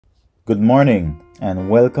Good morning and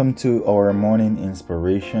welcome to our morning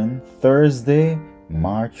inspiration, Thursday,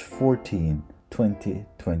 March 14,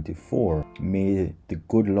 2024. May the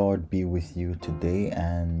good Lord be with you today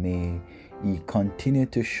and may He continue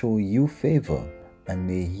to show you favor and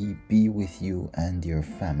may He be with you and your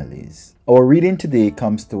families. Our reading today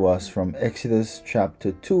comes to us from Exodus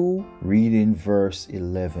chapter 2, reading verse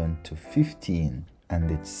 11 to 15,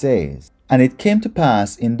 and it says, "And it came to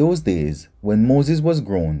pass in those days, when Moses was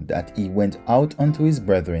grown, that he went out unto his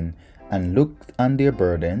brethren, and looked on their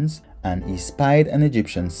burdens, and he spied an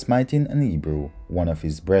Egyptian smiting an Hebrew, one of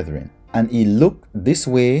his brethren. And he looked this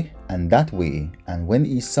way and that way, and when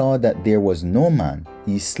he saw that there was no man,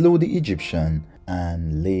 he slew the Egyptian,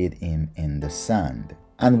 and laid him in the sand.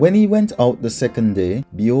 And when he went out the second day,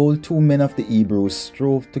 behold, two men of the Hebrews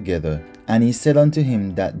strove together, and he said unto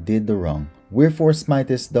him that did the wrong, Wherefore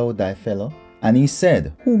smitest thou thy fellow? And he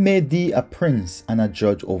said, Who made thee a prince and a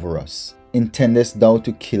judge over us? Intendest thou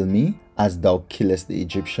to kill me, as thou killest the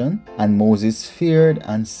Egyptian? And Moses feared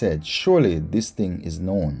and said, Surely this thing is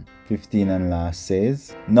known." 15 and last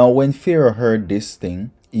says, "Now when Pharaoh heard this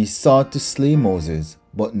thing, he sought to slay Moses,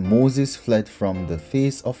 but Moses fled from the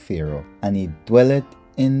face of Pharaoh, and he dwelleth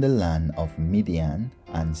in the land of Midian,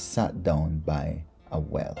 and sat down by a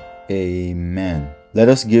well." Amen. Let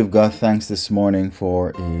us give God thanks this morning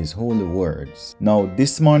for His holy words. Now,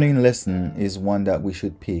 this morning lesson is one that we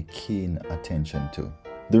should pay keen attention to.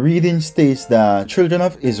 The reading states that children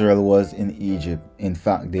of Israel was in Egypt. In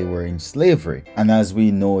fact, they were in slavery. And as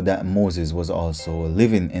we know that Moses was also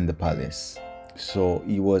living in the palace. So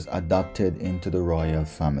he was adopted into the royal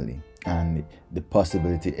family. And the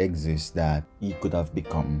possibility exists that he could have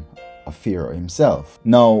become a Pharaoh himself.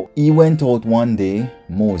 Now, he went out one day,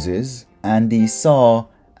 Moses, and he saw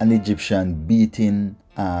an Egyptian beating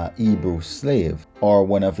a Hebrew slave, or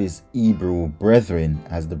one of his Hebrew brethren,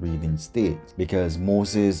 as the reading states. Because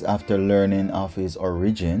Moses, after learning of his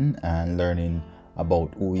origin and learning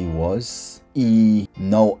about who he was, he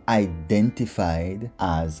now identified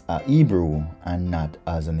as a Hebrew and not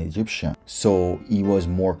as an Egyptian. So he was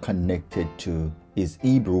more connected to his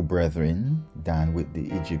Hebrew brethren than with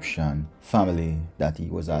the Egyptian family that he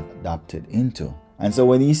was adopted into. And so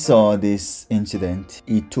when he saw this incident,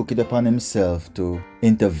 he took it upon himself to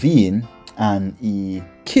intervene, and he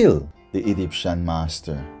killed the Egyptian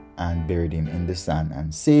master and buried him in the sand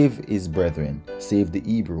and saved his brethren, saved the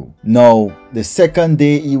Hebrew. Now, the second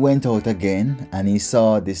day he went out again, and he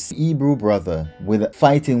saw this Hebrew brother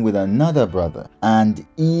fighting with another brother, and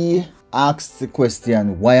he asked the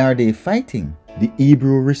question, why are they fighting? The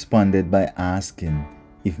Hebrew responded by asking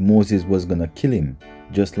if Moses was gonna kill him,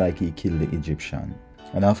 just like he killed the Egyptian.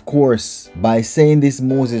 And of course, by saying this,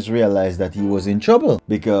 Moses realized that he was in trouble,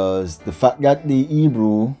 because the fact that the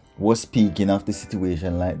Hebrew was speaking of the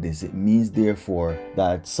situation like this, it means therefore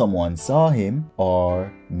that someone saw him,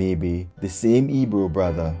 or maybe the same Hebrew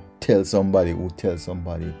brother tell somebody who tells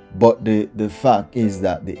somebody. But the fact is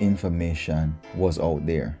that the information was out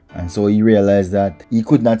there. And so he realized that he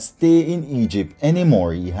could not stay in Egypt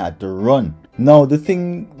anymore. He had to run. Now, the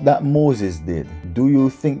thing that Moses did, do you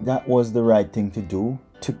think that was the right thing to do?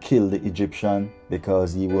 To kill the Egyptian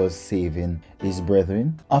because he was saving his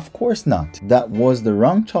brethren? Of course not. That was the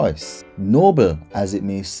wrong choice. Noble as it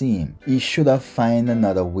may seem, he should have found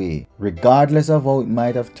another way. Regardless of how it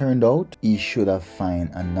might have turned out, he should have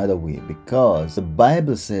found another way, because the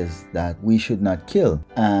Bible says that we should not kill.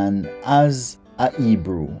 And as a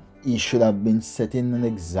Hebrew, he should have been setting an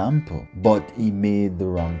example, but he made the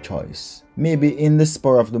wrong choice. Maybe in the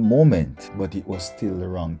spur of the moment, but it was still the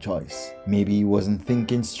wrong choice. Maybe he wasn't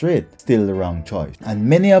thinking straight, still the wrong choice. And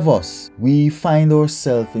many of us, we find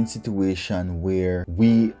ourselves in situations where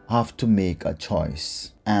we have to make a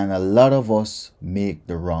choice. And a lot of us make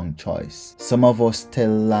the wrong choice. Some of us tell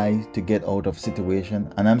lies to get out of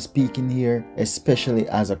situation. And I'm speaking here especially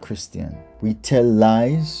as a Christian. We tell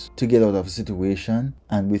lies to get out of a situation,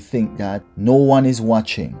 and we think that no one is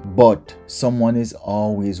watching, but someone is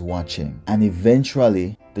always watching. And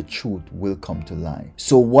eventually the truth will come to light.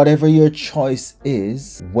 So whatever your choice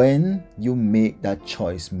is, when you make that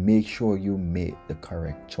choice, make sure you make the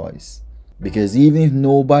correct choice. Because even if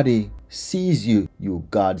nobody sees you,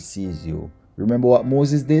 God sees you. Remember what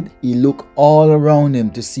Moses did? He looked all around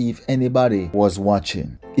him to see if anybody was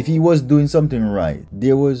watching. If he was doing something right,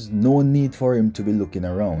 there was no need for him to be looking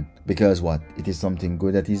around. Because what? It is something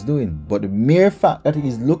good that he's doing. But the mere fact that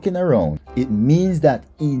he's looking around, it means that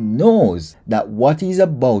he knows that what he's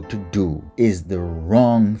about to do is the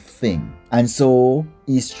wrong thing. And so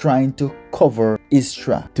he's trying to cover his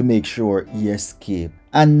track to make sure he escapes.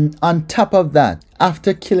 And on top of that,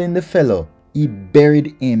 after killing the fellow, he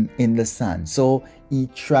buried him in the sand. So he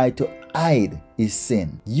tried to hide his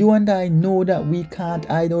sin. You and I know that we can't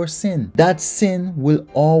hide our sin. That sin will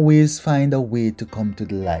always find a way to come to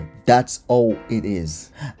the light. That's how it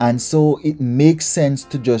is. And so it makes sense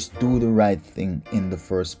to just do the right thing in the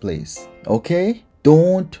first place. Okay?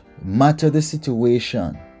 Don't matter the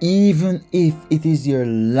situation. Even if it is your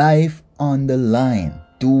life on the line,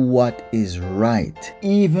 do what is right.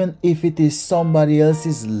 Even if it is somebody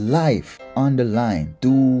else's life on the line,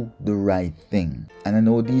 do the right thing. And I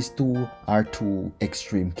know these two are two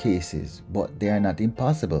extreme cases, but they are not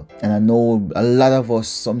impossible. And I know a lot of us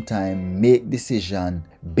sometimes make decisions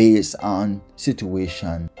based on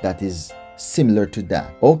situation that is similar to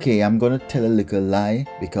that. Okay, I'm gonna tell a little lie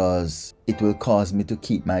because it will cause me to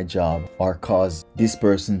keep my job or cause this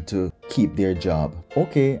person to keep their job.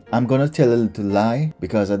 Okay, I'm gonna tell a little lie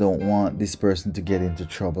because I don't want this person to get into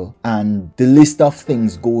trouble. And the list of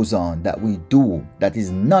things goes on that we do that is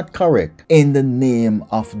not correct in the name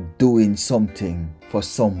of doing something for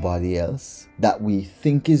somebody else that we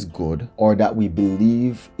think is good or that we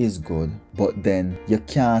believe is good, but then you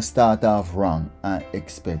can't start off wrong and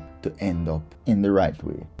expect to end up in the right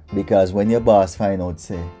way. Because when your boss find out,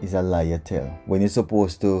 say, it's a lie you tell. When you're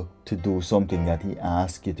supposed to do something that he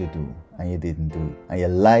asked you to do and you didn't do it, and you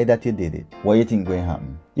lie that you did it, what do you think going to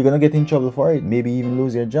happen? You're going to get in trouble for it, maybe even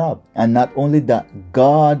lose your job. And not only that,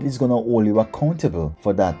 God is going to hold you accountable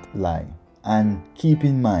for that lie. And keep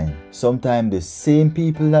in mind, sometimes the same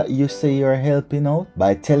people that you say you're helping out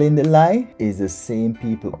by telling the lie is the same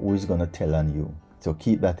people who is going to tell on you. So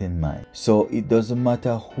keep that in mind. So it doesn't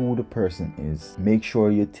matter who the person is. Make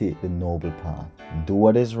sure you take the noble path. Do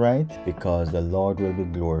what is right because the Lord will be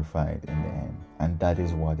glorified in the end. And that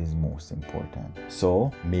is what is most important.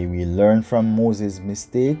 So may we learn from Moses'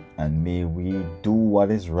 mistake and may we do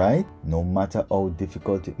what is right no matter how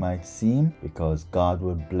difficult it might seem, because God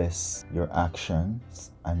will bless your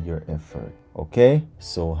actions and your effort. Okay?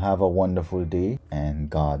 So have a wonderful day and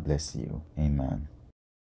God bless you. Amen.